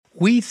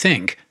We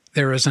think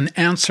there is an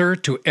answer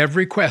to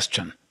every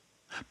question.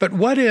 But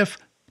what if,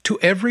 to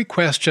every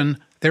question,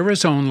 there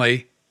is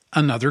only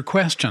another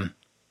question?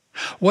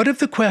 What if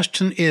the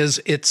question is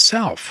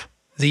itself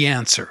the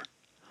answer,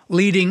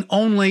 leading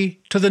only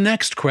to the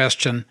next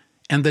question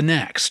and the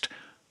next?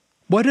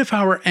 What if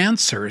our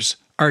answers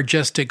are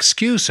just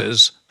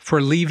excuses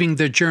for leaving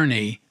the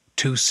journey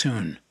too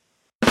soon?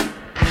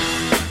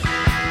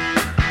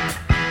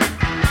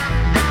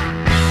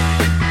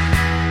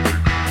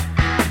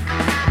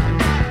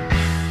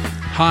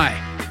 Hi,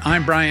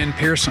 I'm Brian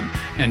Pearson,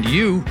 and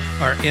you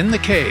are in the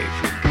cave.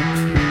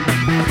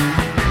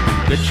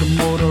 Get your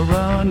motor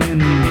running.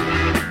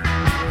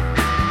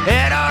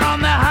 Head out on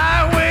the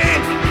highway,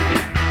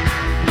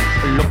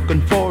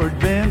 looking for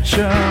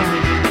adventure,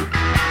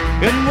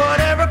 and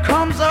whatever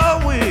comes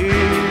our way.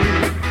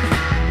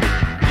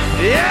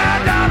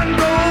 Yeah, darling,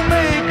 go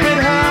make it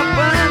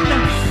happen.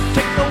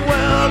 Take the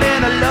world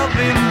in a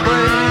loving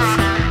embrace.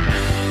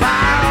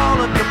 Fire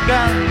all of your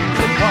guns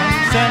at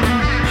once and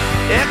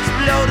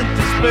explode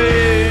into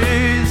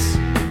space.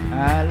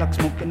 I like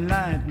smoking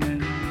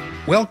lightning.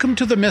 Welcome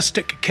to the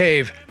Mystic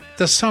Cave,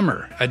 the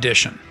summer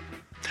edition.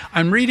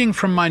 I'm reading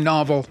from my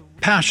novel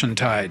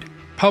Passiontide,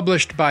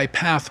 published by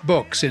Path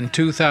Books in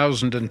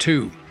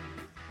 2002.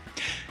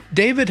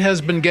 David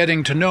has been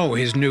getting to know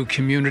his new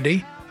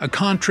community, a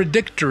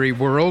contradictory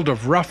world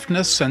of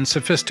roughness and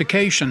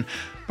sophistication,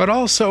 but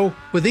also,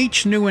 with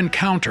each new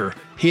encounter,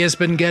 he has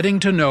been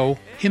getting to know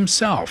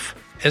himself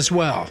as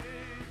well.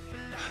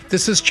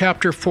 This is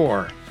Chapter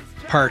 4,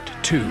 Part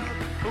 2. We were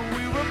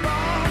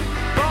born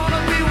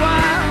to be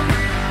wild.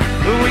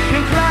 We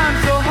can climb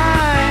so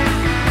high.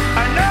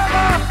 I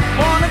never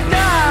wanna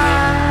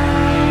die.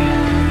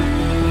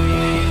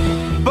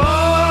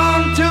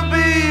 Born to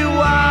be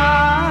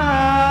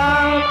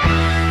wild.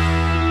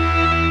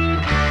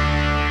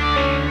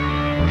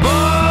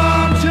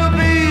 Born to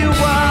be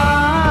wild.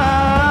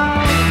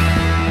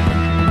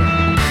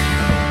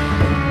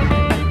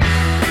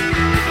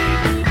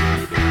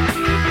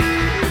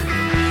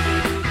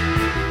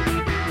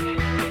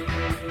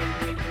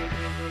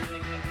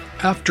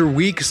 After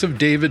weeks of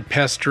David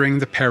pestering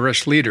the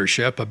parish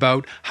leadership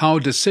about how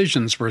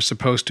decisions were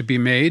supposed to be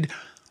made,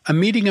 a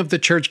meeting of the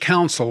church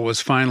council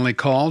was finally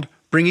called,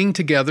 bringing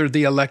together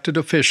the elected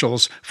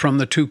officials from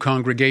the two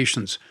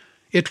congregations.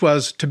 It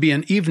was to be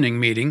an evening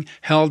meeting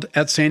held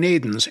at St.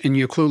 Aidan's in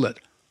Ucluelet.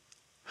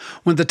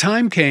 When the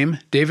time came,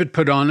 David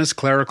put on his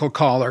clerical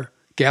collar,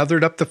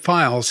 gathered up the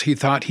files he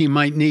thought he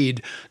might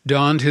need,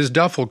 donned his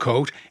duffel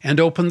coat, and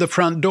opened the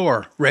front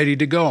door, ready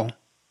to go.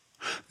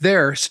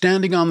 There,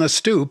 standing on the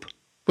stoop,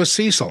 was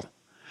Cecil.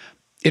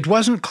 It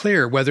wasn't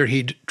clear whether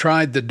he'd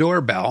tried the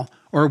doorbell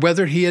or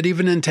whether he had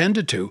even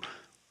intended to.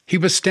 He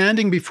was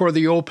standing before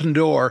the open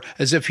door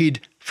as if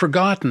he'd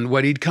forgotten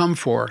what he'd come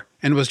for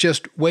and was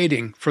just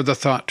waiting for the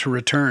thought to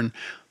return.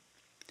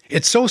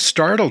 It so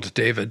startled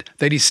David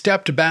that he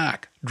stepped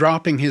back,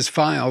 dropping his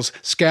files,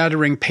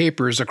 scattering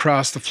papers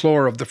across the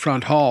floor of the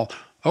front hall.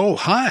 "Oh,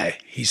 hi,"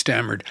 he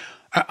stammered.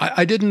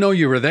 I didn't know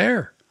you were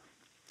there."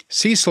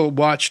 Cecil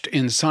watched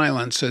in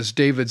silence as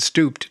David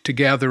stooped to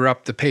gather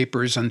up the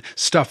papers and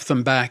stuff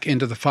them back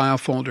into the file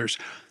folders.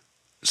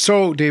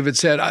 "So," David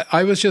said,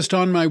 I was just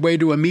on my way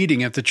to a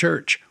meeting at the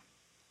church."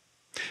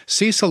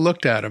 Cecil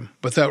looked at him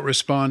without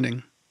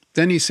responding.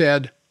 Then he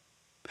said,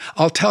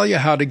 "I'll tell you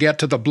how to get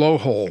to the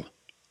blowhole."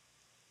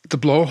 "The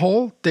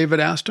blowhole?" David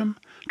asked him,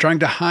 trying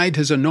to hide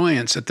his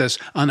annoyance at this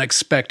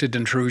unexpected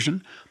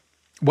intrusion.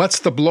 "What's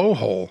the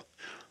blowhole?"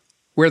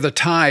 "Where the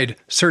tide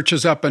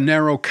searches up a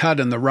narrow cut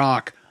in the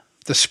rock.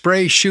 The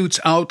spray shoots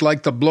out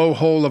like the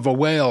blowhole of a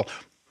whale,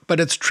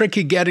 but it's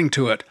tricky getting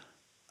to it.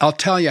 I'll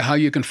tell you how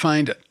you can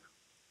find it."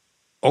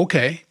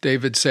 "Okay,"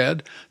 David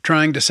said,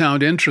 trying to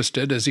sound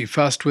interested as he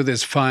fussed with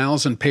his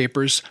files and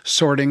papers,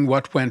 sorting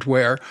what went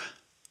where.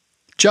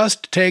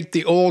 "Just take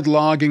the old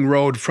logging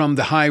road from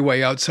the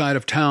highway outside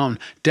of town,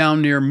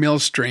 down near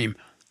Millstream.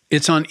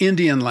 It's on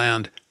Indian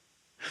land.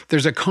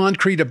 There's a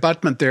concrete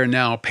abutment there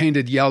now,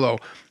 painted yellow,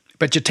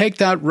 but you take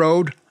that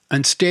road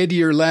and stay to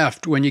your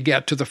left when you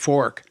get to the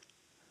fork.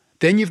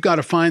 Then you've got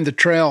to find the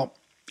trail.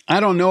 I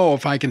don't know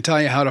if I can tell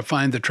you how to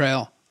find the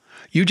trail.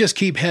 You just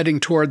keep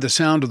heading toward the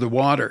sound of the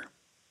water."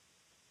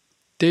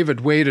 David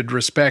waited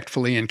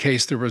respectfully in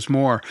case there was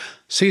more.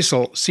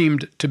 Cecil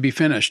seemed to be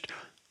finished.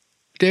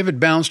 David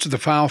bounced the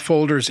file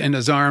folders in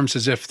his arms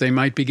as if they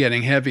might be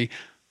getting heavy.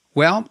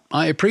 "Well,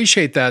 I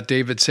appreciate that,"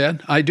 David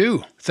said. "I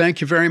do.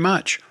 Thank you very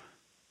much."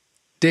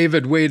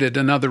 David waited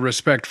another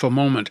respectful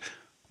moment.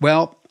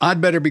 "Well,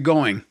 I'd better be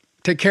going.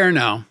 Take care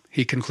now,"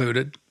 he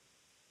concluded.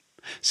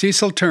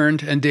 Cecil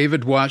turned, and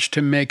David watched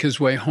him make his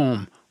way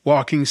home,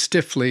 walking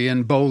stiffly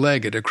and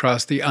bow-legged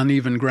across the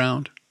uneven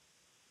ground.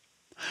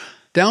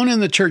 Down in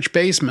the church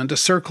basement, a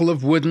circle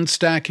of wooden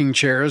stacking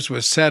chairs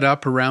was set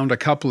up around a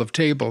couple of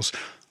tables.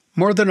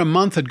 More than a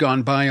month had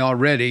gone by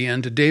already,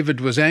 and David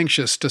was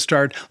anxious to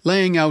start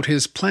laying out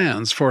his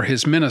plans for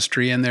his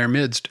ministry in their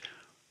midst.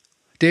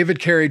 David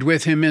carried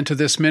with him into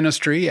this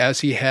ministry,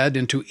 as he had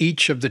into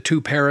each of the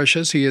two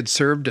parishes he had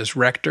served as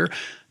rector,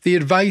 the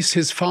advice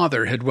his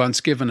father had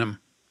once given him.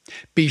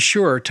 Be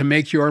sure to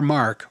make your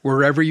mark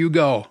wherever you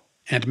go,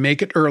 and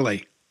make it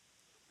early.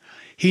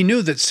 He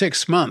knew that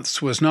 6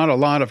 months was not a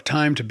lot of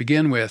time to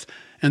begin with,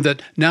 and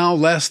that now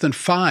less than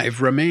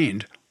 5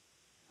 remained.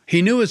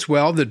 He knew as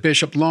well that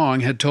Bishop Long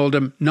had told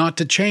him not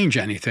to change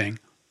anything.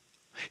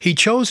 He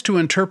chose to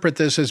interpret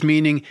this as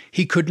meaning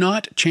he could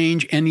not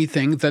change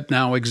anything that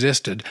now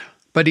existed,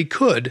 but he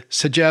could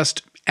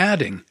suggest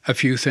adding a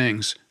few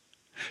things.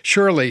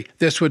 Surely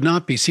this would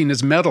not be seen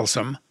as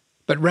meddlesome,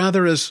 but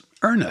rather as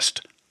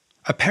earnest.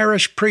 A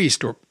parish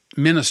priest or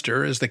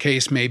minister, as the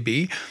case may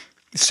be,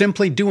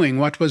 simply doing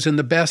what was in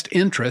the best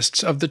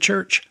interests of the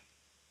church.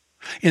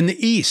 In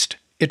the East,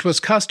 it was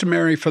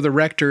customary for the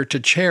rector to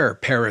chair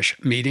parish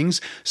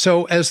meetings,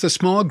 so as the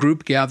small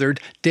group gathered,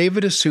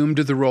 David assumed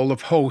the role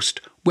of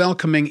host,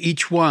 welcoming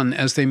each one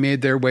as they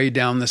made their way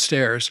down the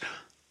stairs.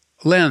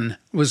 Len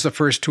was the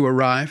first to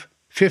arrive,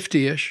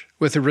 50-ish,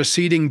 with a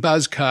receding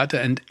buzz cut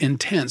and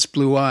intense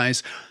blue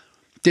eyes.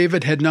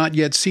 David had not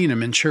yet seen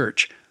him in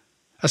church.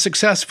 A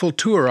successful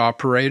tour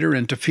operator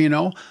in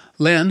Tofino,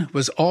 Len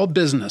was all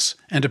business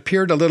and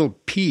appeared a little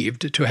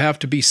peeved to have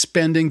to be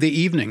spending the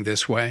evening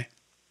this way.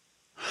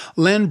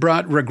 Len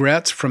brought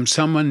regrets from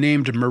someone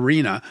named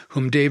Marina,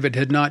 whom David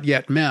had not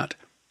yet met.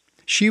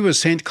 She was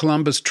St.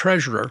 Columba's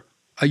treasurer,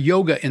 a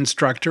yoga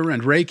instructor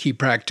and Reiki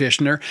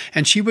practitioner,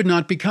 and she would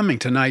not be coming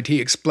tonight,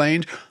 he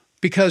explained,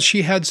 because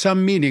she had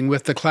some meeting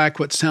with the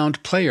Clayoquot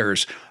Sound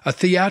Players, a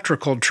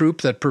theatrical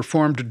troupe that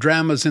performed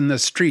dramas in the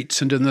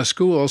streets and in the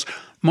schools,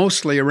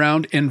 mostly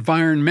around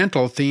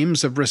environmental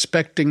themes of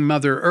respecting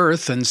Mother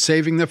Earth and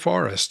saving the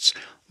forests.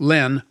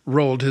 Len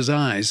rolled his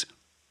eyes.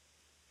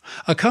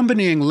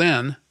 Accompanying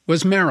Len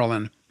was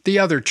Marilyn, the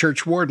other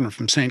church warden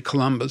from St.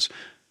 Columba's.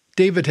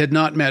 David had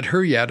not met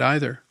her yet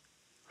either.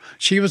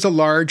 She was a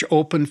large,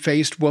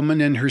 open-faced woman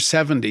in her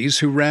 70s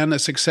who ran a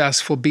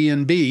successful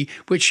B&B,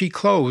 which she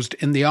closed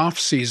in the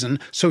off-season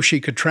so she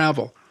could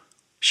travel.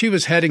 She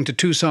was heading to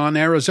Tucson,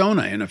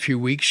 Arizona in a few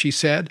weeks, she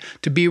said,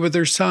 to be with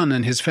her son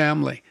and his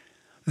family.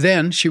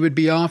 Then she would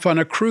be off on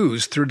a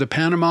cruise through the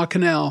Panama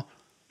Canal.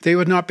 They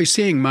would not be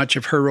seeing much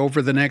of her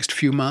over the next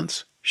few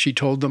months, she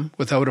told them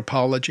without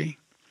apology.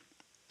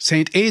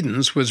 St.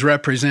 Aidan's was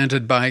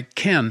represented by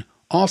Ken,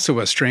 also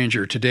a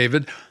stranger to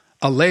David,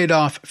 a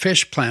laid-off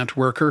fish plant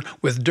worker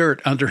with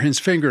dirt under his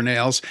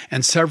fingernails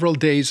and several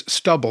days'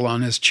 stubble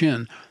on his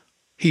chin.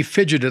 He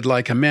fidgeted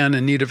like a man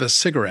in need of a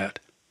cigarette.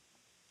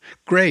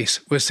 Grace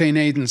was St.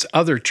 Aidan's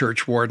other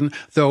church warden,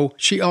 though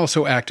she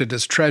also acted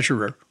as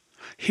treasurer.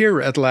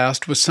 Here at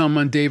last was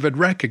someone David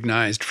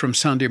recognized from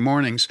Sunday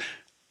mornings.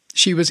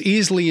 She was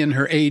easily in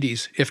her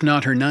 80s, if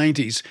not her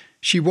 90s.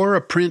 She wore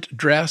a print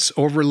dress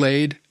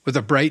overlaid with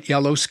a bright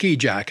yellow ski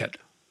jacket.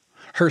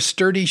 Her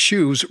sturdy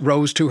shoes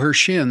rose to her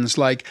shins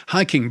like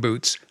hiking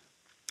boots.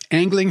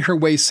 Angling her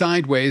way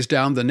sideways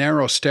down the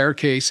narrow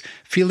staircase,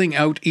 feeling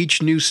out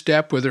each new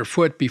step with her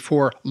foot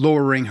before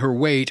lowering her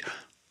weight,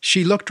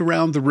 she looked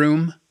around the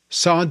room,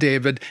 saw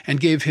David, and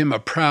gave him a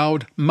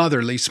proud,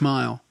 motherly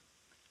smile.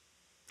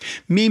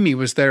 Mimi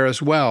was there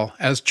as well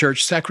as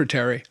church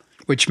secretary,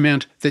 which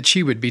meant that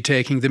she would be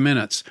taking the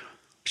minutes.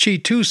 She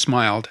too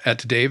smiled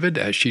at David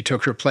as she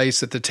took her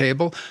place at the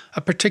table,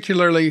 a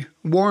particularly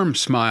warm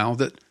smile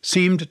that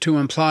seemed to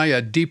imply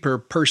a deeper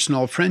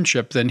personal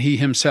friendship than he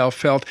himself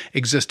felt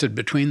existed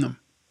between them.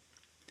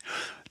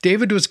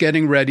 David was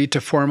getting ready to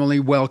formally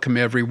welcome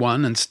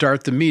everyone and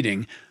start the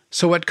meeting,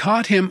 so it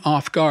caught him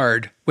off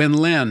guard when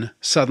Len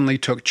suddenly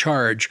took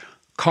charge,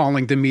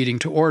 calling the meeting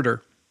to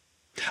order.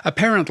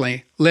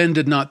 Apparently, Len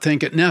did not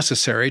think it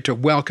necessary to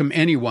welcome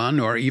anyone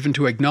or even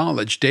to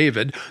acknowledge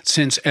David,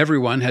 since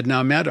everyone had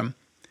now met him,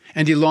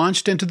 and he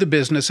launched into the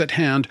business at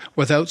hand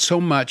without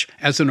so much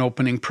as an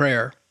opening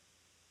prayer.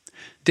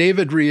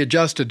 David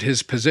readjusted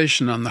his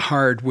position on the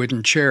hard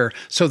wooden chair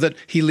so that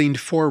he leaned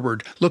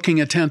forward,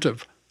 looking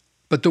attentive,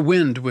 but the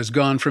wind was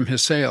gone from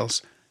his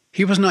sails.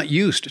 He was not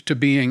used to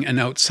being an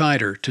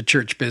outsider to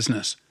church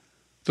business,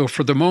 though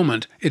for the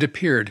moment it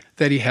appeared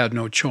that he had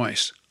no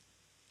choice.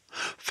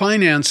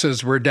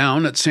 Finances were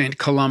down at St.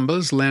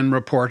 Columba's, Len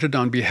reported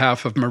on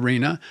behalf of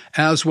Marina,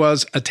 as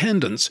was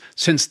attendance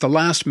since the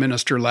last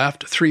minister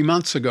left 3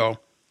 months ago.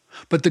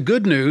 But the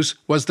good news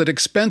was that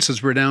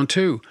expenses were down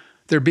too,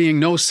 there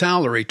being no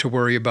salary to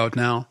worry about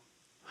now.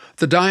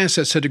 The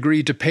diocese had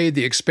agreed to pay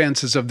the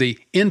expenses of the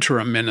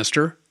interim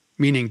minister,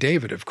 meaning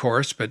David, of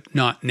course, but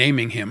not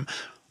naming him,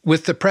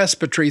 with the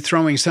presbytery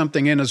throwing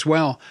something in as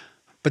well.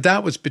 But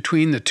that was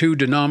between the two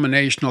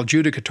denominational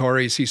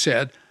judicatories, he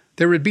said.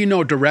 There would be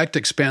no direct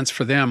expense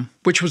for them,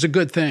 which was a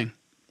good thing.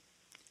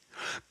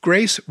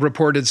 Grace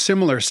reported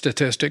similar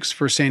statistics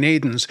for St.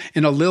 Aidan's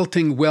in a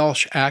lilting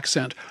Welsh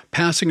accent,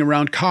 passing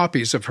around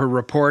copies of her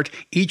report,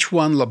 each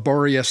one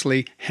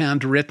laboriously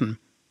handwritten.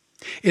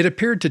 It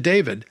appeared to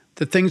David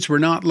that things were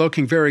not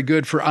looking very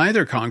good for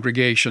either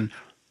congregation,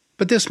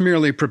 but this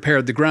merely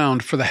prepared the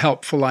ground for the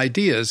helpful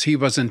ideas he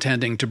was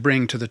intending to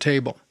bring to the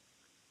table.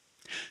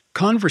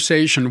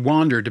 Conversation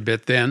wandered a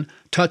bit then,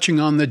 touching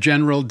on the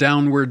general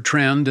downward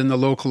trend in the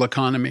local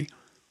economy.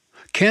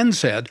 Ken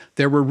said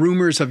there were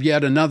rumors of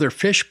yet another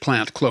fish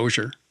plant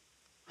closure.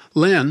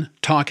 Len,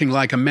 talking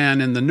like a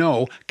man in the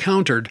know,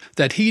 countered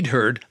that he'd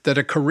heard that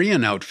a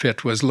Korean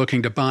outfit was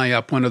looking to buy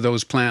up one of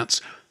those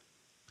plants.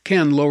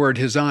 Ken lowered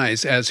his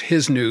eyes as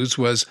his news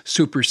was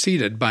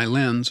superseded by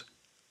Len's.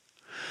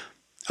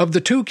 Of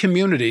the two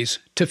communities,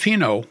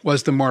 Tofino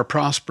was the more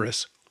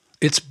prosperous,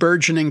 its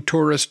burgeoning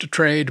tourist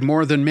trade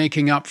more than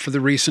making up for the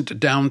recent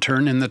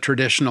downturn in the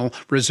traditional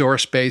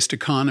resource-based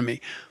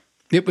economy.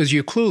 It was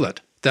Ucluelet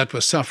that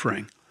was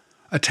suffering,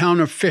 a town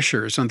of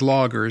fishers and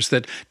loggers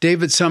that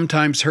David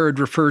sometimes heard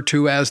referred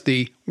to as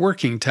the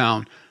working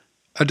town,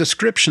 a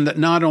description that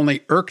not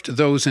only irked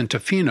those in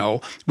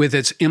Tofino with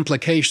its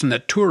implication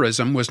that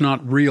tourism was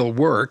not real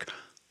work,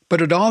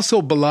 but it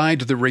also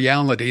belied the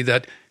reality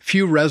that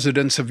few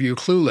residents of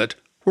Ucluelet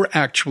were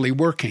actually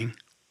working.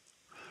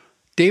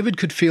 David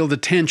could feel the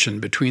tension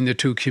between the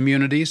two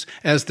communities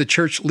as the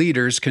church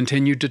leaders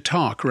continued to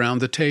talk around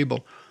the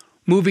table,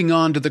 moving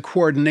on to the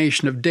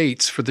coordination of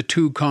dates for the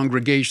two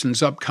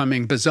congregations'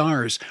 upcoming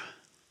bazaars.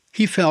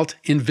 He felt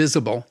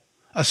invisible,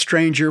 a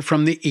stranger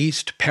from the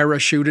east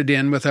parachuted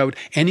in without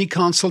any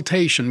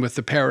consultation with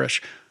the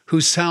parish,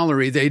 whose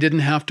salary they didn't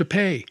have to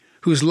pay,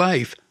 whose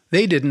life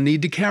they didn't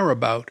need to care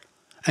about,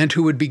 and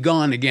who would be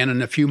gone again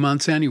in a few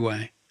months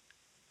anyway.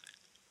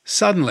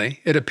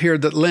 Suddenly, it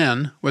appeared that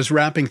Len was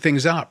wrapping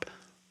things up.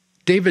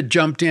 David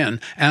jumped in,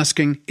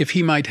 asking if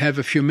he might have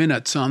a few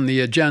minutes on the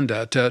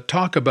agenda to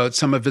talk about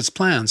some of his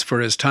plans for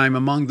his time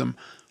among them.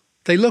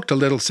 They looked a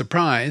little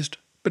surprised,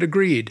 but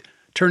agreed,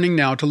 turning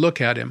now to look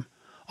at him,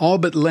 all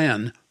but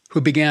Len,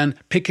 who began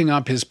picking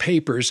up his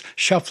papers,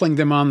 shuffling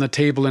them on the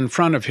table in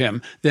front of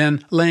him,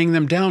 then laying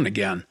them down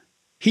again.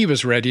 He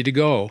was ready to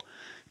go.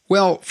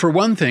 Well, for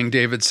one thing,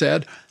 David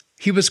said,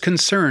 he was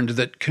concerned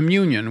that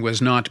communion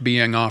was not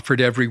being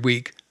offered every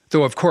week,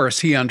 though of course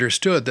he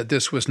understood that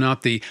this was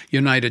not the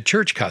United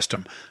Church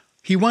custom.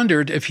 He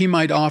wondered if he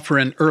might offer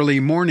an early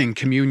morning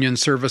communion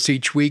service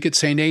each week at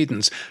St.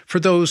 Aidan's for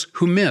those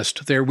who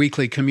missed their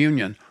weekly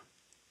communion.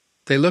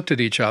 They looked at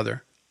each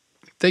other.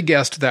 They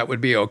guessed that would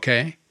be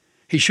okay.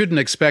 He shouldn't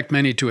expect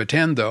many to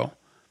attend, though.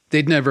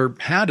 They'd never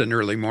had an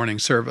early morning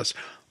service.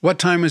 What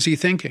time was he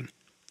thinking?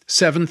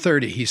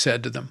 7:30, he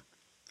said to them.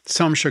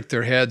 Some shook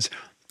their heads.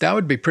 That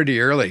would be pretty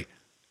early.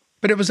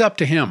 But it was up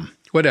to him.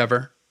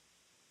 Whatever.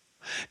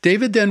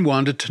 David then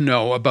wanted to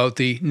know about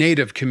the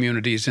native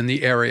communities in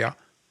the area.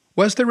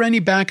 Was there any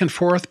back and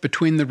forth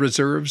between the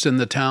reserves and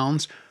the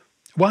towns?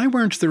 Why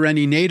weren't there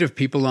any native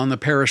people on the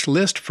parish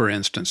list, for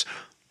instance?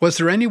 Was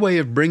there any way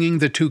of bringing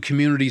the two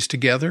communities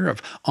together,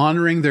 of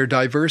honoring their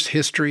diverse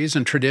histories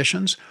and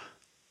traditions?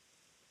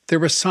 There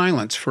was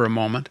silence for a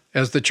moment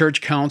as the church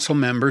council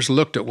members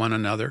looked at one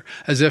another,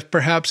 as if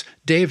perhaps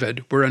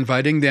David were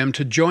inviting them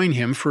to join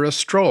him for a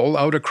stroll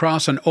out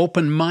across an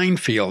open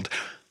minefield.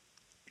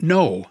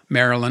 No,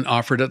 Marilyn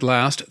offered at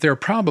last, there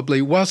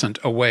probably wasn't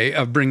a way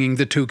of bringing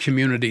the two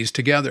communities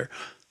together.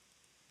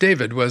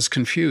 David was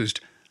confused.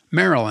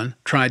 Marilyn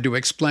tried to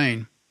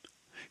explain.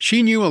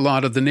 She knew a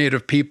lot of the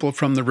native people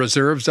from the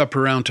reserves up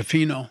around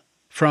Tofino,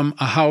 from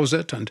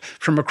Ahousaht and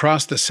from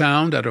across the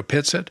Sound at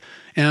Opitsit,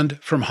 and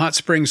from Hot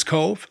Springs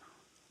Cove.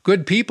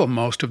 Good people,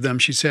 most of them,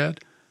 she said.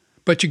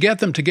 But you get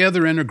them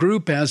together in a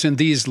group, as in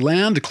these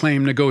land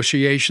claim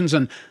negotiations,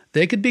 and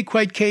they could be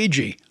quite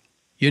cagey.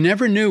 You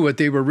never knew what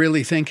they were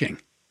really thinking.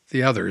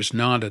 The others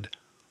nodded.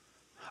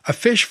 A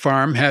fish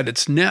farm had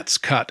its nets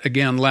cut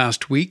again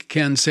last week,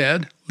 Ken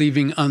said,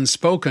 leaving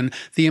unspoken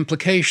the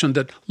implication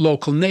that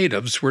local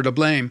natives were to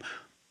blame.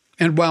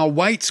 And while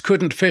whites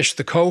couldn't fish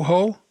the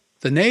coho,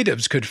 the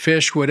natives could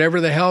fish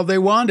whatever the hell they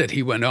wanted,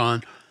 he went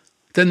on.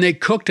 Then they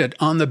cooked it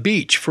on the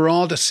beach for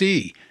all to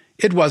see.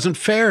 It wasn't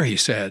fair, he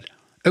said.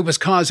 It was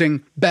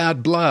causing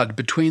bad blood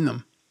between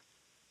them.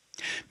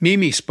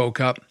 Mimi spoke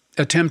up,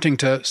 attempting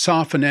to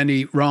soften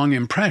any wrong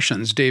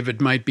impressions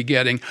David might be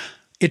getting.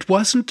 It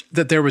wasn't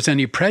that there was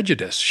any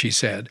prejudice, she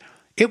said.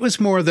 It was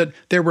more that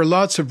there were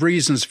lots of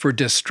reasons for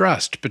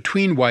distrust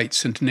between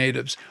whites and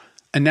natives,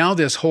 and now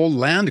this whole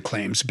land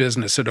claims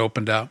business had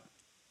opened up.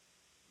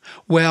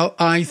 Well,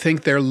 I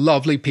think they're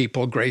lovely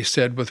people, Grace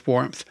said with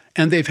warmth,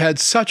 and they've had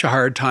such a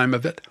hard time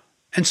of it,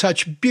 and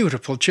such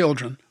beautiful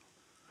children.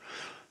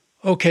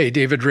 Okay,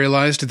 David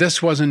realized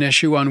this was an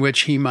issue on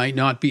which he might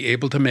not be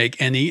able to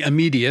make any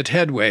immediate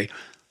headway.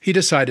 He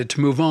decided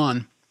to move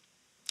on.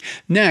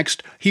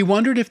 Next, he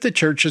wondered if the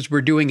churches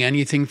were doing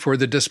anything for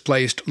the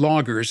displaced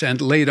loggers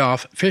and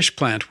laid-off fish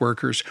plant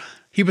workers.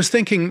 He was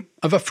thinking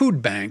of a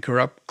food bank or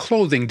a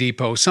clothing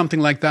depot, something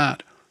like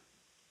that.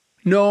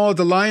 No,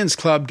 the Lions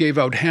Club gave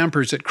out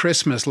hampers at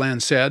Christmas, Len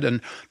said,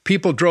 and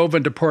people drove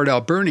into Port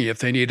Alberni if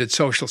they needed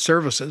social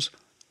services.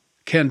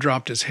 Ken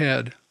dropped his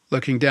head,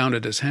 looking down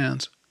at his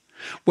hands.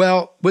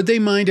 Well, would they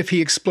mind if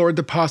he explored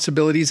the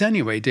possibilities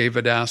anyway,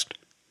 David asked.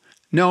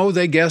 No,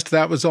 they guessed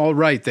that was all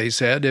right, they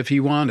said, if he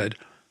wanted.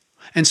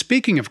 And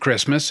speaking of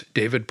Christmas,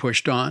 David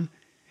pushed on,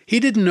 he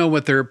didn't know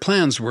what their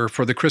plans were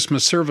for the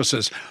Christmas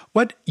services.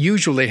 What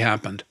usually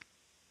happened?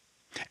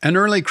 An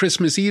early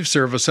Christmas Eve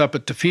service up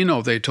at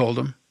Tofino, they told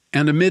him,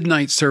 and a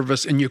midnight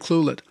service in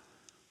Ucluelet.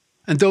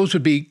 And those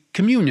would be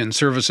communion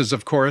services,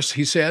 of course,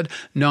 he said,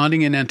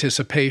 nodding in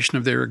anticipation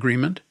of their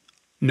agreement.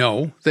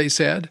 No, they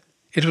said.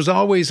 It was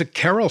always a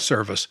carol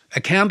service,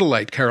 a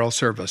candlelight carol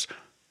service.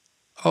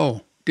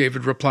 Oh,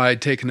 David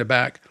replied, taken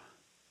aback.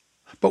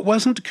 But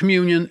wasn't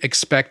communion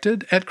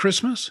expected at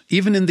Christmas,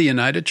 even in the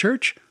United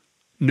Church?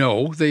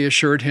 No, they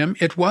assured him,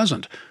 it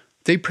wasn't.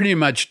 They pretty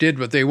much did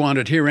what they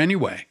wanted here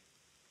anyway.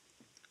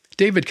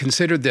 David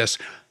considered this.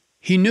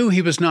 He knew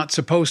he was not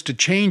supposed to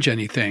change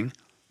anything,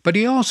 but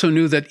he also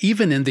knew that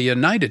even in the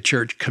United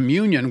Church,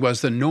 communion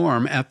was the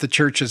norm at the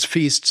church's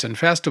feasts and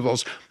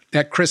festivals,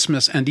 at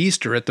Christmas and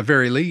Easter at the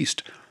very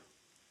least.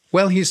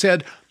 Well, he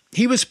said,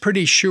 he was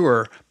pretty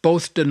sure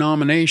both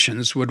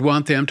denominations would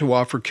want them to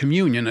offer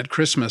communion at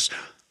Christmas,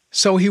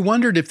 so he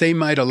wondered if they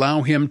might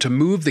allow him to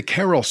move the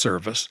carol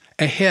service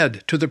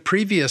ahead to the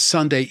previous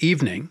Sunday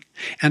evening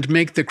and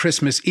make the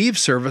Christmas Eve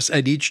service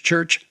at each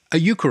church a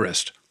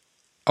Eucharist.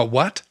 A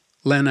what?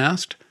 Len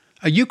asked.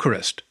 A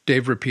Eucharist,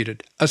 Dave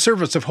repeated, a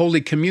service of Holy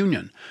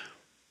Communion.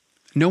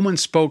 No one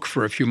spoke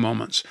for a few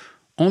moments.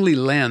 Only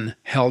Len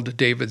held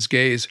David's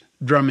gaze,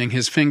 drumming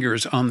his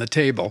fingers on the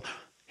table.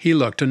 He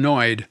looked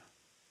annoyed.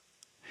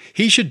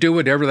 He should do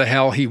whatever the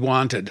hell he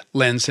wanted,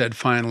 Len said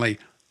finally,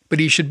 but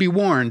he should be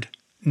warned.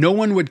 No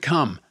one would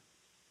come.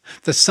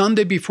 The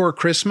Sunday before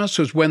Christmas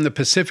was when the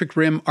Pacific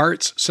Rim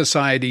Arts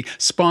Society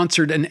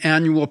sponsored an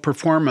annual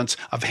performance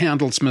of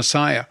Handel's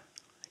Messiah.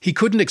 He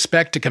couldn't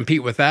expect to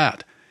compete with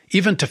that.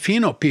 Even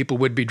Tofino people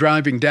would be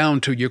driving down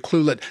to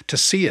Ucluelet to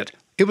see it.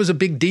 It was a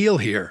big deal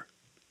here.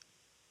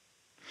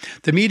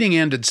 The meeting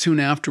ended soon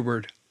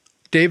afterward.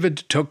 David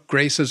took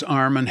Grace's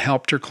arm and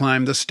helped her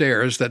climb the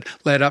stairs that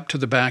led up to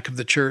the back of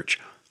the church.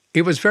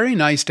 It was very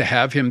nice to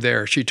have him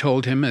there, she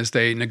told him as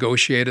they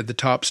negotiated the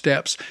top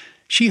steps.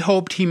 She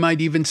hoped he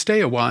might even stay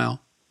a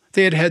while.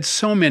 They had had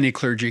so many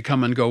clergy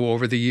come and go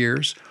over the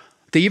years.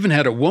 They even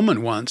had a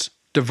woman once,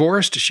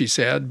 divorced, she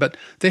said, but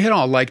they had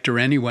all liked her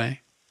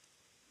anyway.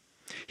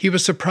 He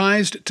was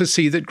surprised to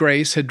see that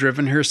Grace had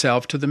driven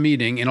herself to the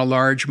meeting in a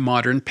large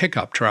modern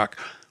pickup truck.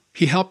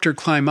 He helped her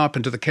climb up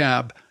into the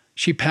cab.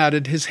 She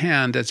patted his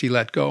hand as he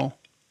let go.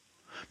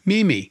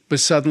 Mimi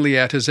was suddenly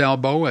at his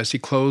elbow as he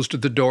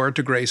closed the door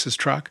to Grace's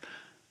truck.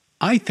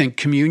 I think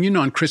communion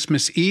on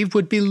Christmas Eve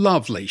would be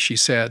lovely, she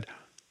said.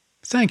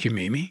 Thank you,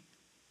 Mimi.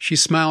 She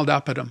smiled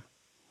up at him.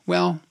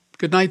 Well,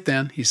 good night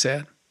then, he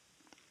said.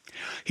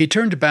 He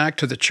turned back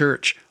to the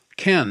church.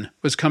 Ken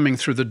was coming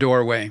through the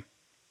doorway.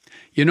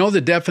 You know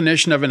the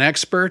definition of an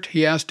expert?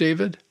 He asked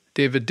David.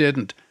 David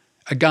didn't.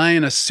 A guy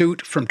in a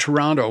suit from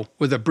Toronto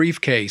with a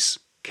briefcase,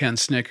 Ken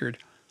snickered.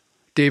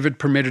 David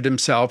permitted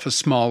himself a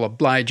small,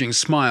 obliging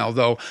smile,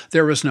 though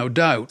there was no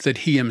doubt that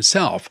he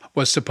himself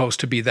was supposed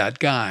to be that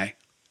guy.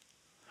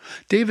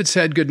 David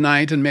said good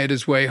night and made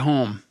his way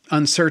home,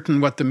 uncertain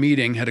what the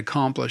meeting had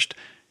accomplished.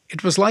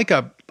 It was like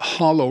a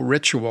hollow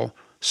ritual,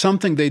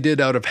 something they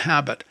did out of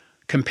habit,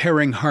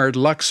 comparing hard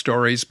luck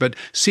stories but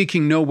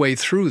seeking no way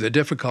through the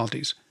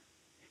difficulties.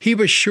 He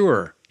was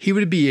sure he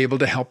would be able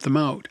to help them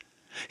out.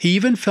 He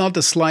even felt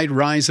a slight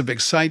rise of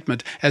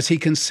excitement as he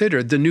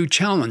considered the new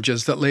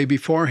challenges that lay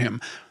before him.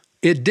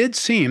 It did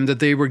seem that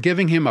they were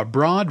giving him a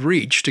broad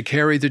reach to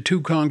carry the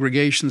two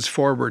congregations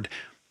forward.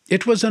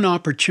 It was an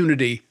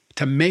opportunity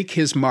to make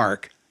his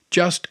mark,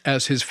 just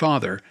as his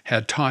father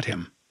had taught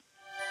him.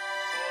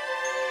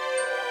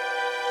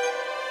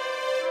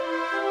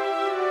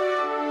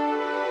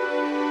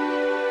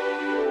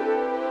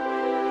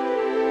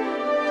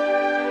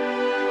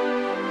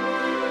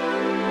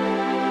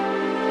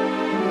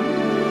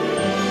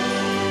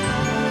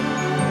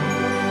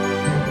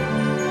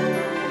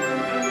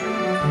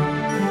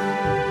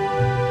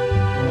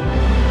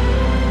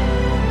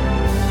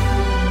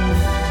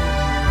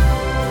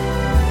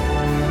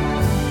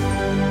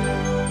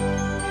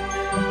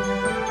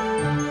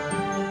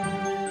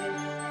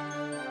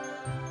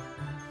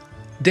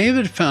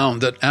 David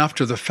found that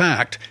after the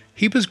fact,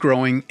 he was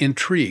growing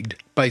intrigued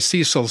by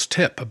Cecil's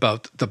tip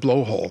about the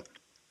blowhole.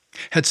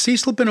 Had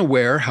Cecil been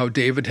aware how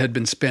David had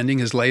been spending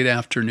his late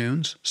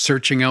afternoons,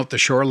 searching out the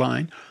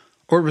shoreline,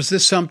 or was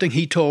this something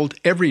he told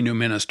every new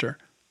minister?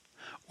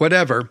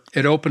 Whatever,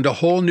 it opened a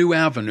whole new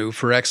avenue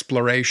for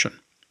exploration.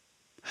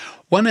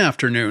 One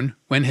afternoon,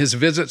 when his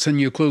visits in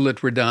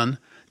Ucluelet were done,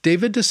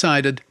 David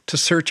decided to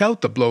search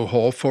out the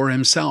blowhole for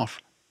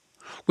himself.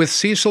 With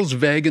Cecil's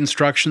vague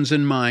instructions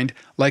in mind,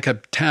 like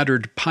a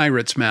tattered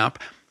pirate's map,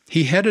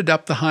 he headed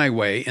up the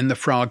highway in the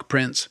Frog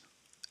Prince.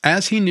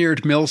 As he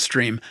neared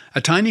Millstream,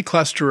 a tiny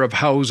cluster of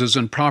houses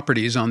and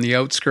properties on the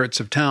outskirts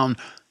of town,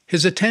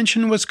 his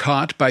attention was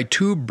caught by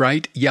two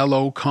bright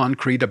yellow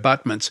concrete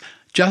abutments,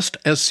 just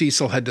as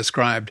Cecil had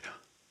described.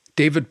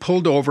 David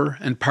pulled over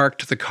and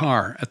parked the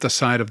car at the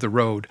side of the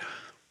road.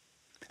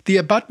 The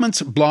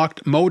abutments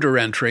blocked motor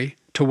entry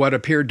to what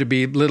appeared to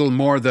be little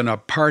more than a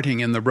parting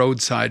in the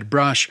roadside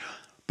brush,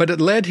 but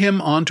it led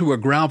him onto a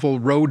gravel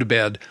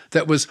roadbed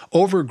that was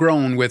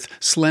overgrown with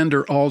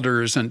slender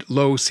alders and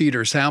low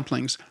cedar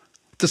saplings.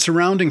 The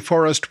surrounding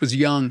forest was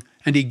young,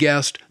 and he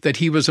guessed that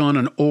he was on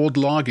an old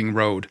logging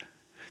road.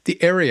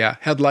 The area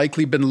had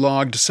likely been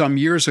logged some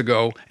years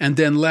ago and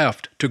then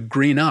left to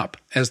green up,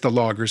 as the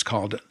loggers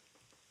called it.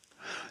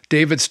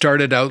 David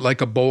started out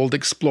like a bold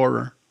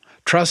explorer,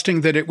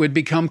 trusting that it would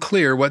become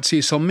clear what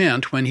Cecil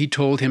meant when he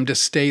told him to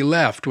stay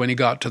left when he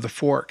got to the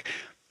fork.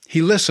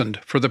 He listened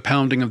for the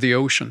pounding of the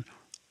ocean,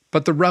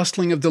 but the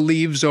rustling of the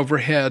leaves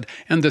overhead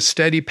and the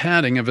steady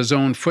padding of his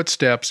own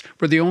footsteps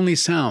were the only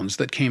sounds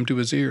that came to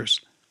his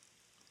ears.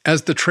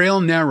 As the trail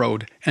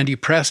narrowed and he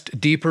pressed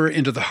deeper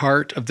into the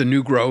heart of the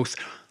new growth,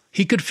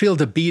 he could feel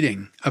the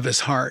beating of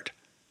his heart.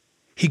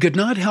 He could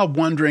not help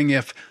wondering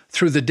if,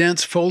 through the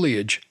dense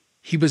foliage,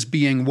 he was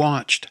being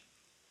watched.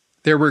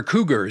 There were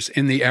cougars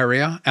in the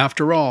area,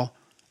 after all,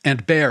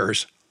 and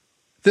bears.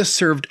 This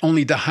served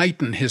only to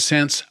heighten his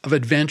sense of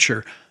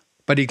adventure,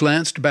 but he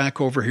glanced back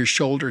over his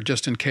shoulder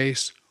just in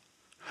case.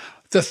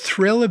 The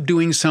thrill of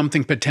doing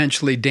something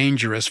potentially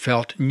dangerous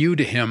felt new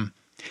to him.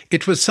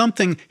 It was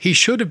something he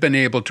should have been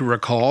able to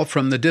recall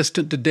from the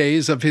distant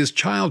days of his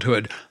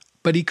childhood,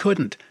 but he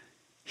couldn't.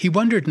 He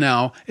wondered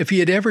now if he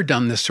had ever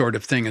done this sort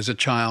of thing as a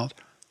child.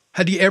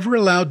 Had he ever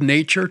allowed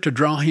nature to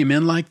draw him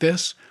in like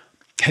this?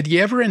 Had he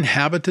ever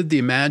inhabited the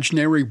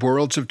imaginary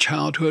worlds of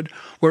childhood,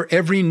 where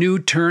every new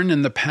turn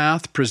in the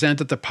path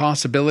presented the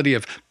possibility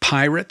of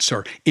pirates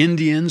or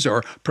Indians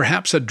or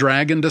perhaps a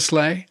dragon to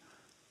slay?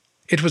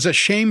 It was a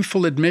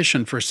shameful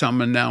admission for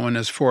someone now in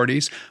his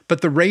 40s,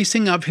 but the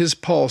racing of his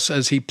pulse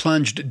as he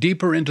plunged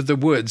deeper into the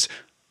woods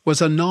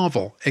was a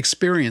novel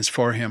experience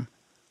for him.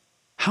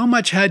 How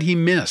much had he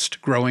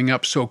missed growing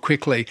up so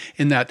quickly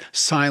in that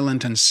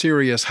silent and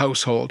serious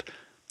household?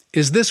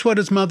 Is this what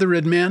his mother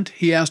had meant,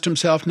 he asked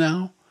himself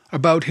now,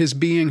 about his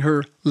being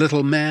her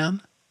little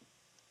man?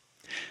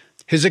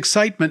 His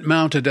excitement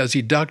mounted as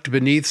he ducked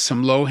beneath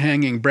some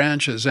low-hanging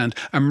branches and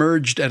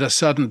emerged at a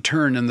sudden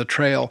turn in the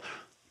trail.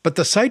 But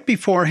the sight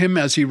before him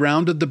as he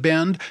rounded the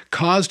bend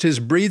caused his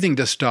breathing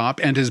to stop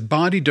and his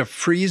body to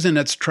freeze in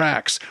its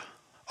tracks.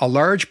 A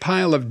large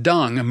pile of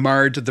dung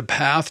marred the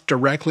path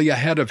directly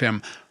ahead of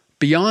him.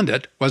 Beyond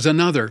it was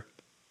another.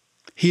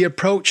 He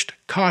approached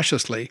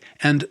cautiously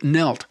and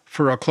knelt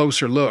for a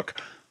closer look.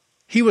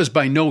 He was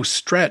by no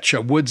stretch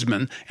a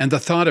woodsman, and the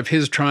thought of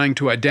his trying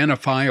to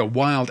identify a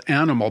wild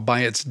animal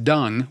by its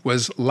dung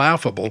was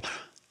laughable.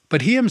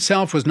 But he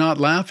himself was not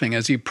laughing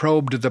as he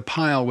probed the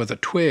pile with a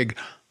twig.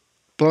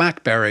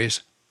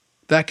 Blackberries.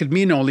 That could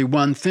mean only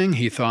one thing,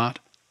 he thought.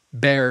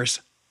 Bears.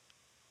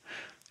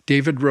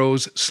 David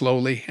rose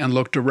slowly and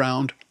looked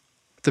around.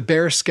 The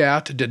bear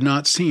scat did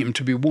not seem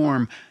to be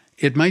warm.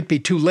 It might be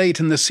too late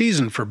in the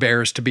season for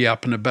bears to be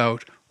up and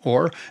about.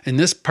 Or, in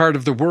this part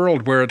of the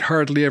world where it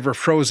hardly ever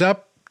froze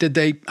up, did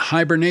they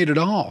hibernate at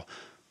all?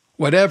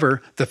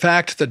 Whatever, the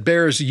fact that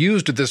bears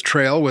used this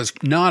trail was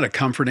not a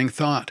comforting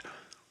thought.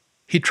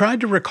 He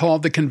tried to recall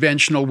the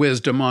conventional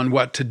wisdom on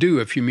what to do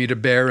if you meet a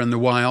bear in the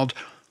wild.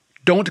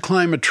 Don't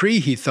climb a tree,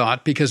 he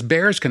thought, because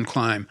bears can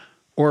climb.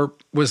 Or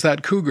was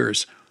that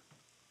cougars?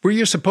 Were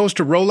you supposed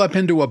to roll up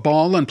into a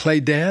ball and play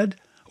dead?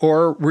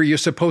 Or were you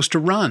supposed to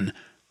run?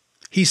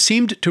 He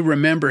seemed to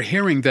remember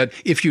hearing that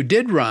if you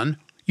did run,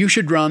 you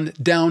should run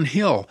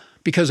downhill,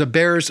 because a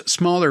bear's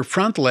smaller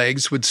front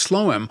legs would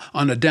slow him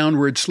on a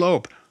downward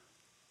slope.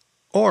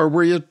 Or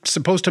were you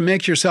supposed to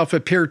make yourself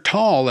appear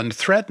tall and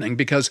threatening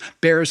because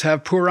bears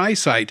have poor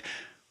eyesight?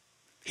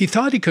 He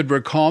thought he could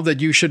recall that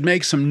you should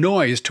make some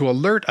noise to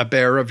alert a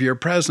bear of your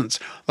presence,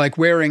 like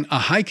wearing a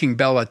hiking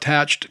bell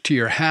attached to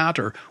your hat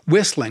or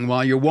whistling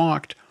while you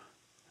walked.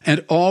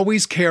 And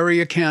always carry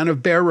a can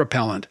of bear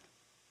repellent.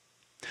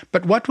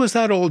 But what was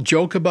that old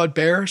joke about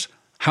bears?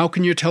 How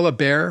can you tell a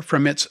bear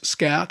from its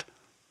scat?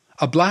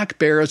 A black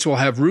bear's will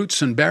have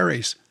roots and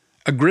berries.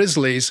 A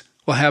grizzly's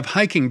will have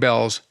hiking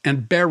bells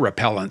and bear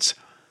repellents.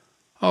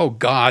 Oh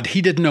God,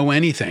 he didn't know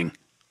anything.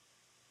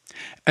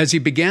 As he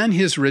began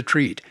his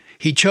retreat,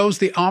 he chose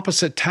the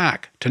opposite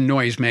tack to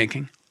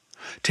noise-making.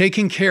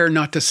 Taking care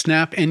not to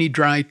snap any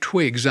dry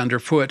twigs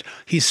underfoot,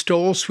 he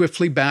stole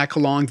swiftly back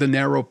along the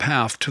narrow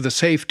path to the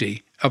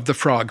safety of the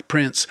frog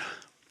prince.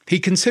 He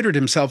considered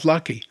himself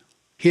lucky.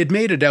 He had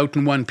made it out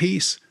in one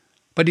piece,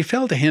 but he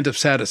felt a hint of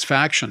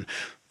satisfaction.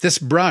 This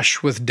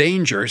brush with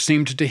danger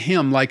seemed to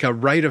him like a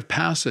rite of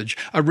passage,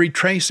 a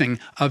retracing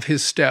of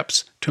his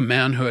steps to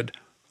manhood.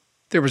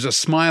 There was a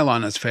smile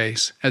on his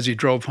face as he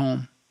drove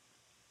home.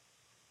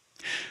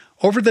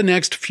 Over the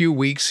next few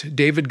weeks,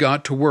 David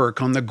got to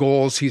work on the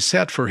goals he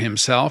set for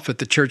himself at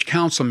the church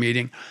council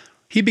meeting.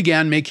 He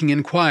began making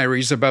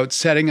inquiries about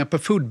setting up a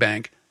food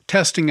bank,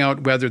 testing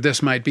out whether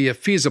this might be a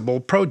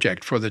feasible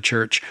project for the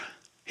church.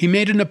 He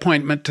made an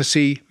appointment to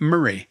see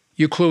Murray,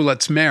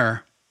 Ucluelet's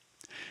mayor.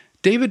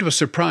 David was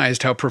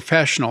surprised how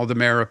professional the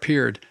mayor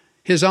appeared.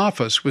 His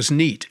office was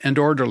neat and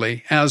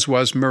orderly, as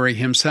was Murray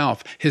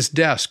himself, his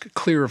desk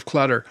clear of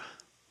clutter.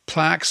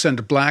 Plaques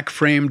and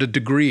black-framed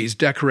degrees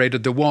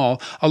decorated the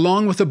wall,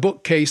 along with a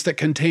bookcase that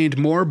contained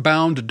more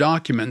bound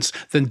documents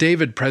than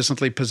David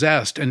presently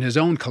possessed in his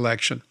own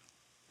collection.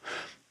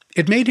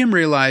 It made him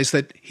realize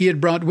that he had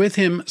brought with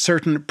him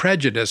certain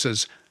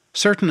prejudices,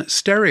 certain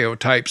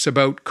stereotypes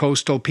about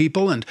coastal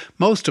people, and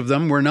most of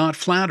them were not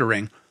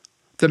flattering.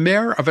 The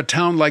mayor of a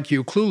town like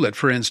Ucluelet,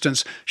 for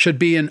instance, should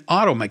be an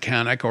auto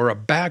mechanic or a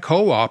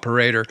backhoe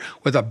operator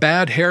with a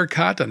bad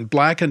haircut and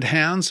blackened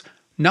hands,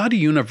 not a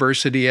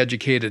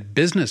university-educated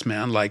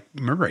businessman like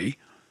Murray.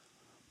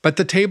 But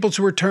the tables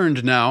were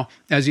turned now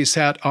as he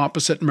sat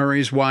opposite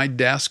Murray's wide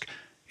desk.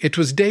 It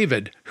was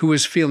David who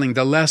was feeling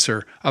the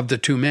lesser of the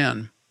two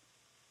men.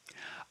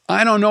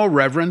 "I don't know,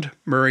 Reverend,"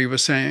 Murray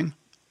was saying.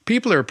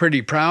 "People are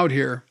pretty proud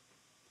here.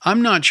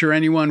 I'm not sure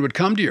anyone would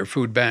come to your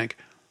food bank.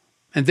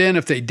 And then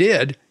if they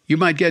did, you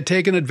might get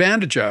taken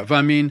advantage of.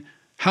 I mean,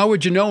 how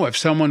would you know if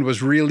someone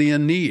was really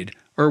in need,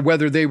 or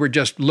whether they were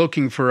just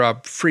looking for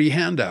a free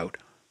handout?"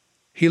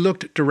 He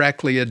looked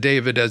directly at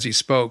David as he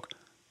spoke.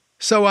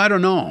 "So I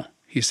don't know,"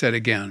 he said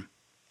again.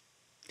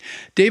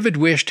 David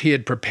wished he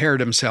had prepared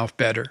himself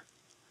better.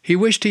 He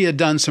wished he had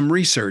done some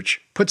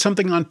research, put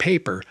something on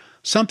paper,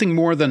 something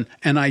more than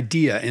an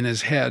idea in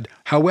his head,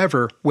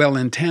 however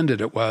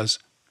well-intended it was.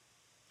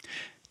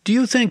 "Do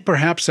you think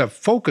perhaps a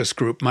focus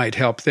group might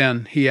help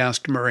then?" he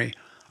asked Murray.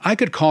 "I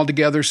could call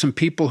together some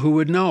people who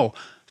would know.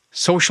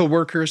 Social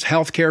workers,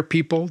 healthcare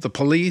people, the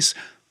police,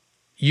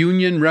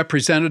 union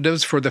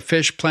representatives for the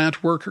fish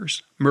plant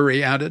workers,"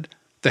 Murray added.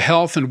 "The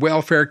Health and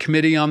Welfare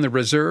Committee on the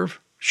Reserve.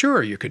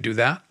 Sure, you could do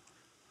that."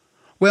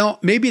 "Well,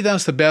 maybe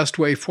that's the best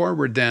way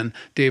forward then,"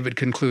 David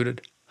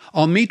concluded.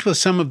 "I'll meet with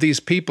some of these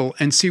people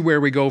and see where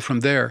we go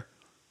from there."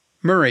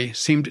 Murray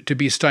seemed to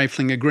be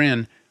stifling a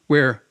grin.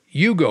 "Where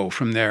you go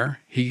from there,"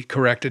 he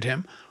corrected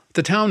him.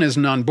 "The town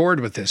isn't on board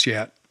with this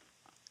yet."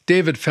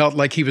 David felt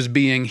like he was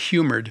being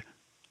humored.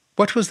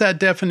 What was that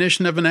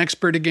definition of an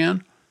expert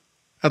again?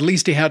 At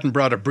least he hadn't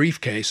brought a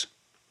briefcase.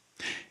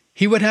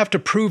 He would have to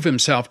prove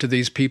himself to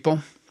these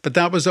people, but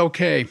that was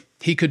okay.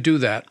 He could do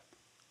that.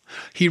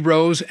 He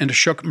rose and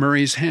shook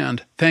Murray's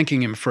hand,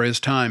 thanking him for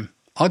his time.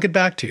 "I'll get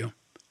back to you."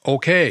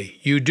 "Okay,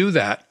 you do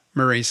that,"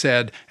 Murray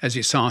said as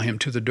he saw him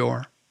to the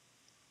door.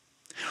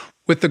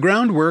 With the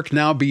groundwork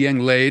now being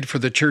laid for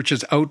the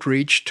church's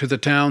outreach to the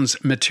town's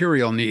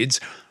material needs,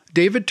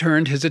 David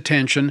turned his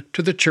attention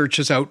to the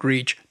church's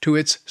outreach to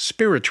its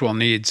spiritual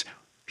needs.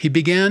 He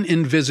began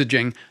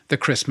envisaging the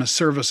Christmas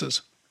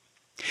services.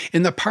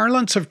 In the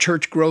parlance of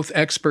church growth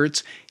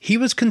experts, he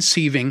was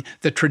conceiving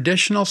the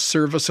traditional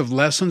service of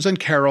lessons and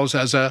carols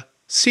as a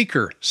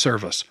seeker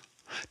service,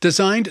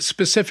 designed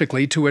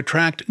specifically to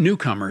attract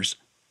newcomers.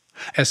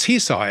 As he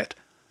saw it,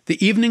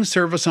 the evening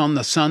service on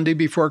the Sunday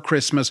before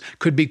Christmas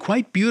could be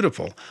quite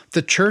beautiful,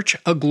 the church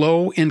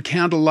aglow in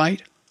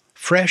candlelight,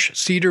 fresh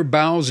cedar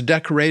boughs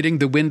decorating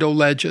the window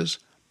ledges,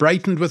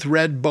 brightened with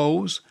red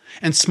bows,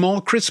 and small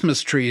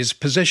Christmas trees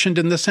positioned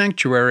in the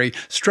sanctuary,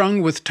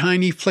 strung with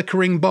tiny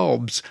flickering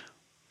bulbs.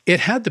 It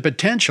had the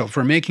potential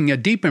for making a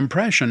deep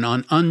impression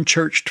on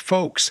unchurched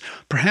folks,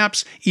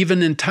 perhaps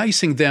even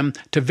enticing them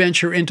to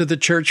venture into the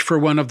church for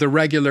one of the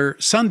regular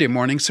Sunday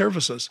morning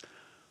services.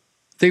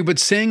 They would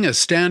sing a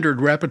standard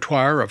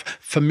repertoire of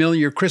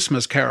familiar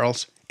Christmas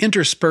carols,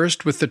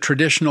 interspersed with the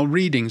traditional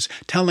readings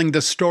telling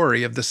the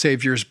story of the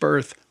Savior's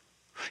birth.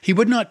 He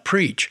would not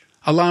preach,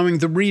 allowing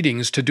the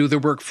readings to do the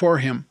work for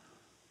him.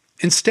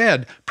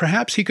 Instead,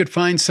 perhaps he could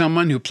find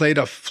someone who played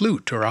a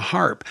flute or a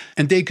harp,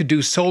 and they could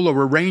do solo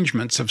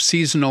arrangements of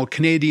seasonal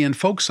Canadian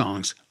folk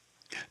songs.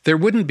 There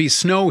wouldn't be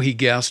snow, he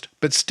guessed,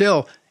 but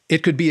still,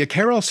 it could be a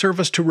carol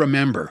service to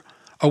remember,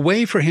 a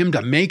way for him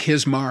to make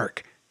his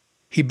mark.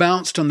 He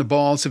bounced on the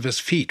balls of his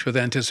feet with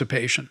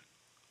anticipation.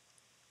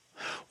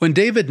 When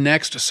David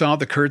next saw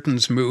the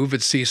curtains move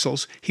at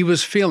Cecil's, he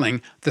was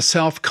feeling the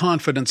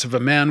self-confidence of a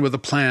man with a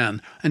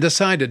plan and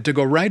decided to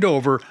go right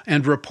over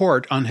and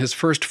report on his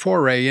first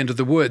foray into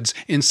the woods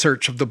in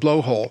search of the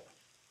blowhole.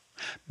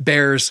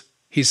 "Bears,"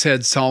 he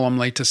said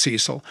solemnly to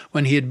Cecil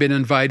when he had been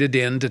invited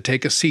in to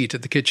take a seat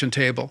at the kitchen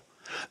table.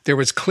 There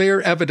was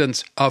clear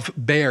evidence of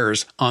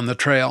bears on the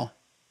trail.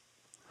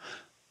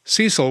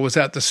 Cecil was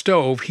at the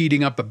stove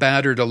heating up a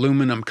battered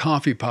aluminum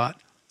coffee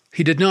pot.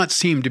 He did not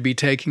seem to be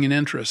taking an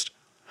interest.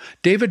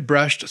 David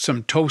brushed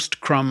some toast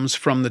crumbs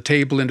from the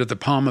table into the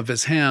palm of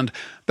his hand,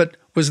 but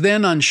was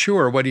then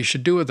unsure what he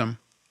should do with them.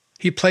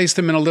 He placed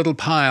them in a little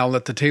pile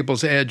at the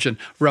table's edge and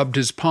rubbed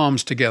his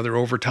palms together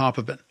over top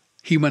of it.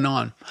 He went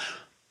on.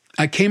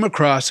 "I came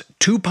across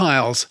 2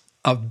 piles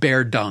of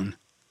bear dung.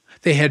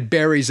 They had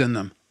berries in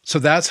them, so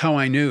that's how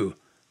I knew."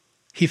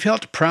 He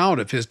felt proud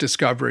of his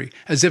discovery,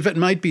 as if it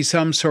might be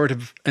some sort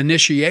of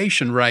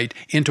initiation rite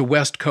into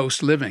West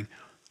Coast living.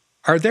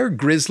 "Are there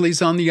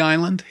grizzlies on the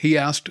island?" he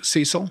asked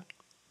Cecil.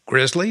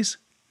 "Grizzlies?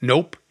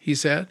 Nope," he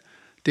said.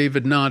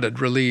 David nodded,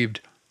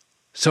 relieved.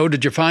 "So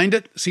did you find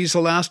it?"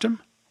 Cecil asked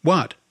him.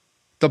 "What?"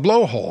 "The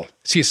blowhole,"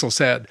 Cecil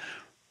said.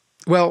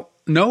 "Well,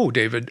 no,"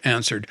 David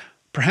answered.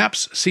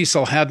 Perhaps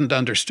Cecil hadn't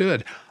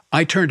understood.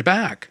 "I turned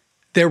back.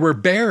 There were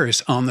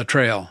bears on the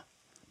trail."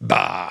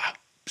 "Bah,"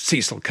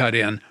 Cecil cut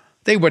in.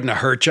 "They wouldn't have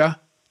hurt you.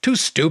 Too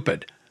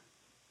stupid."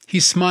 He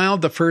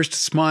smiled the first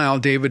smile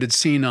David had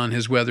seen on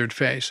his weathered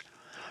face.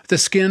 The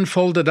skin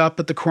folded up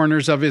at the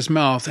corners of his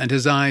mouth, and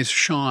his eyes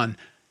shone.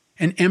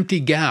 An empty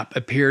gap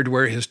appeared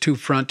where his 2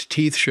 front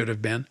teeth should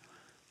have been.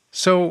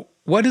 "So,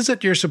 "What is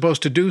it you're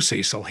supposed to do,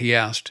 Cecil?" he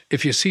asked,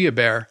 "if you see a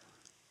bear?"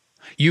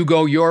 "You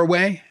go your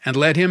way and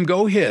let him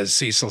go his,"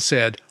 Cecil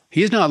said.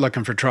 "He's not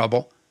looking for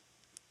trouble."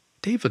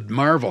 David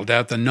marveled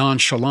at the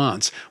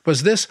nonchalance.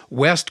 Was this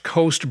West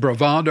Coast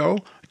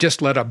bravado?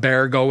 Just let a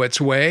bear go its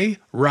way?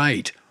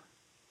 Right.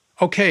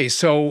 "Okay,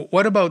 so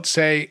what about,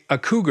 say, a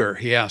cougar?"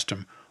 he asked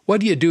him. "What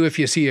do you do if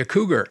you see a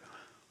cougar?"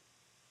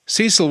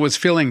 Cecil was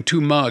filling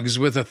 2 mugs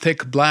with a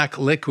thick black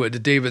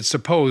liquid David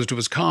supposed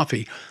was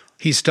coffee.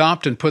 He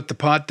stopped and put the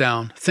pot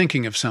down,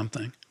 thinking of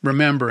something,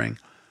 remembering.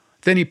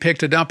 Then he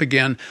picked it up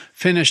again,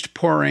 finished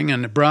pouring,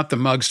 and brought the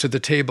mugs to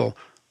the table.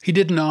 He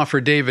didn't offer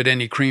David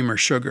any cream or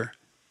sugar.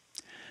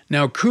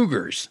 "Now,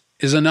 cougars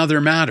is another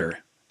matter,"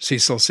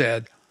 Cecil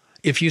said.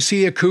 "If you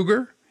see a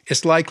cougar,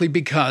 it's likely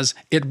because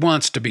it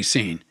wants to be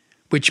seen,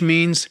 which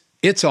means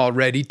it's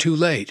already too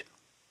late."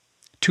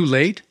 "Too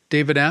late?"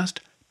 David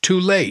asked. "Too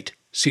late,"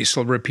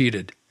 Cecil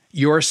repeated.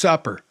 "Your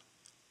supper."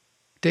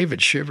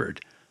 David shivered.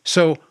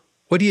 "So,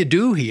 what do you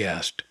do?" he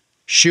asked.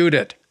 "Shoot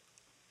it."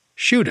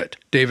 "Shoot it,"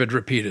 David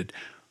repeated.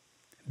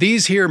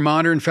 "These here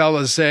modern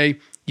fellas say,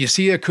 you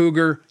see a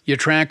cougar, you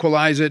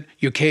tranquilize it,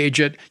 you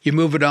cage it, you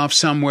move it off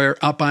somewhere,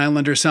 up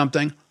island or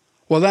something.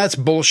 Well, that's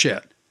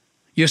bullshit.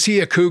 You see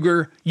a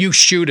cougar, you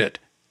shoot it.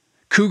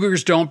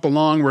 Cougars don't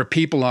belong where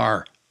people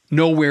are.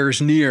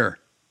 Nowhere's near."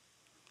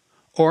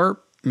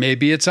 "Or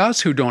maybe it's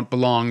us who don't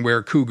belong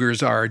where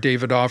cougars are,"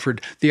 David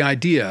offered the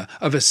idea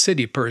of a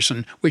city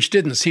person, which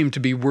didn't seem to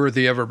be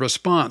worthy of a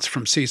response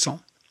from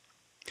Cecil.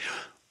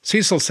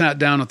 Cecil sat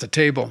down at the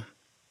table.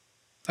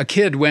 "A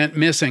kid went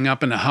missing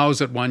up in a house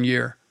at one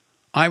year.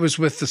 I was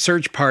with the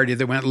search party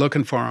that went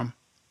looking for him."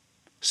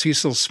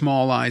 Cecil's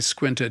small eyes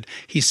squinted.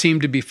 He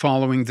seemed to be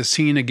following the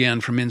scene again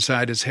from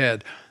inside his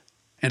head.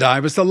 "And I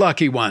was the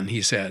lucky one,"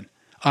 he said.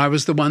 "I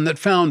was the one that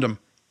found him,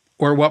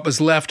 or what was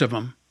left of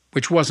him,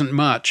 which wasn't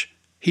much.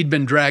 He'd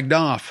been dragged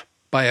off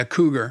by a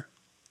cougar."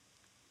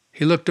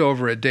 He looked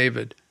over at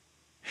David.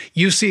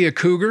 "You see a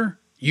cougar,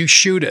 you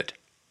shoot it."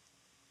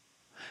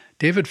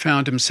 David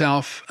found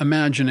himself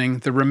imagining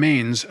the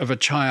remains of a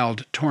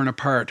child torn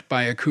apart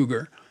by a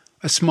cougar,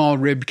 a small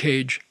rib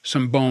cage,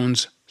 some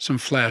bones, some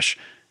flesh.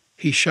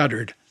 He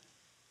shuddered.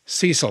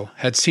 Cecil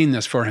had seen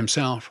this for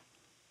himself.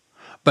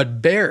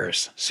 "But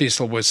bears,"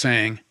 Cecil was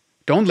saying,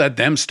 "don't let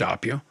them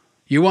stop you.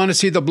 You want to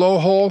see the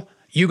blowhole?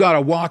 You got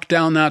to walk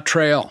down that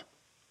trail."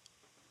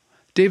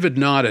 David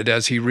nodded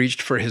as he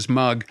reached for his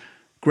mug.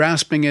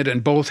 Grasping it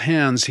in both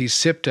hands, he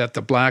sipped at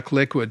the black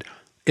liquid.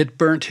 It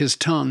burnt his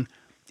tongue,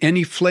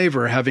 any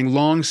flavor having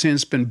long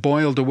since been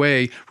boiled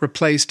away,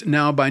 replaced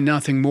now by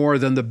nothing more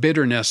than the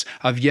bitterness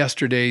of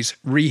yesterday's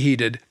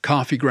reheated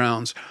coffee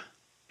grounds.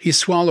 He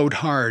swallowed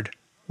hard,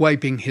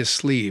 wiping his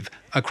sleeve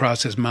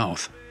across his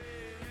mouth.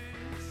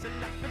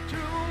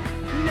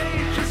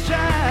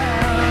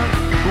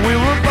 We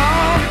were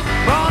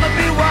born to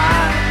be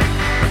wild.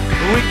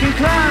 We can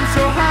climb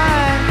so high.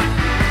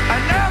 I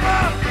never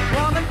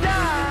want to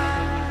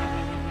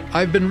die.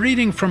 I've been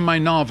reading from my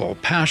novel,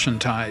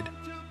 Passiontide.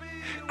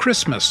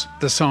 Christmas,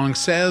 the song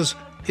says,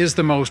 is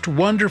the most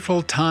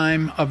wonderful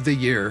time of the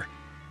year.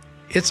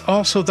 It's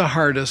also the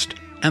hardest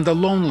and the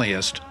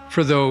loneliest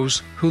for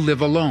those who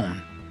live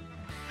alone.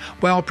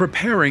 While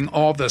preparing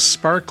all the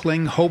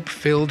sparkling,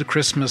 hope-filled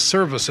Christmas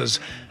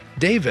services,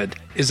 David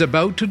is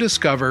about to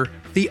discover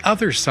the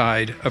other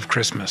side of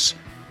Christmas,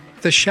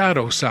 the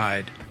shadow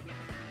side.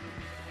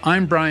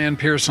 I'm Brian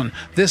Pearson.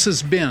 This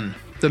has been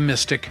The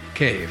Mystic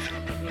Cave.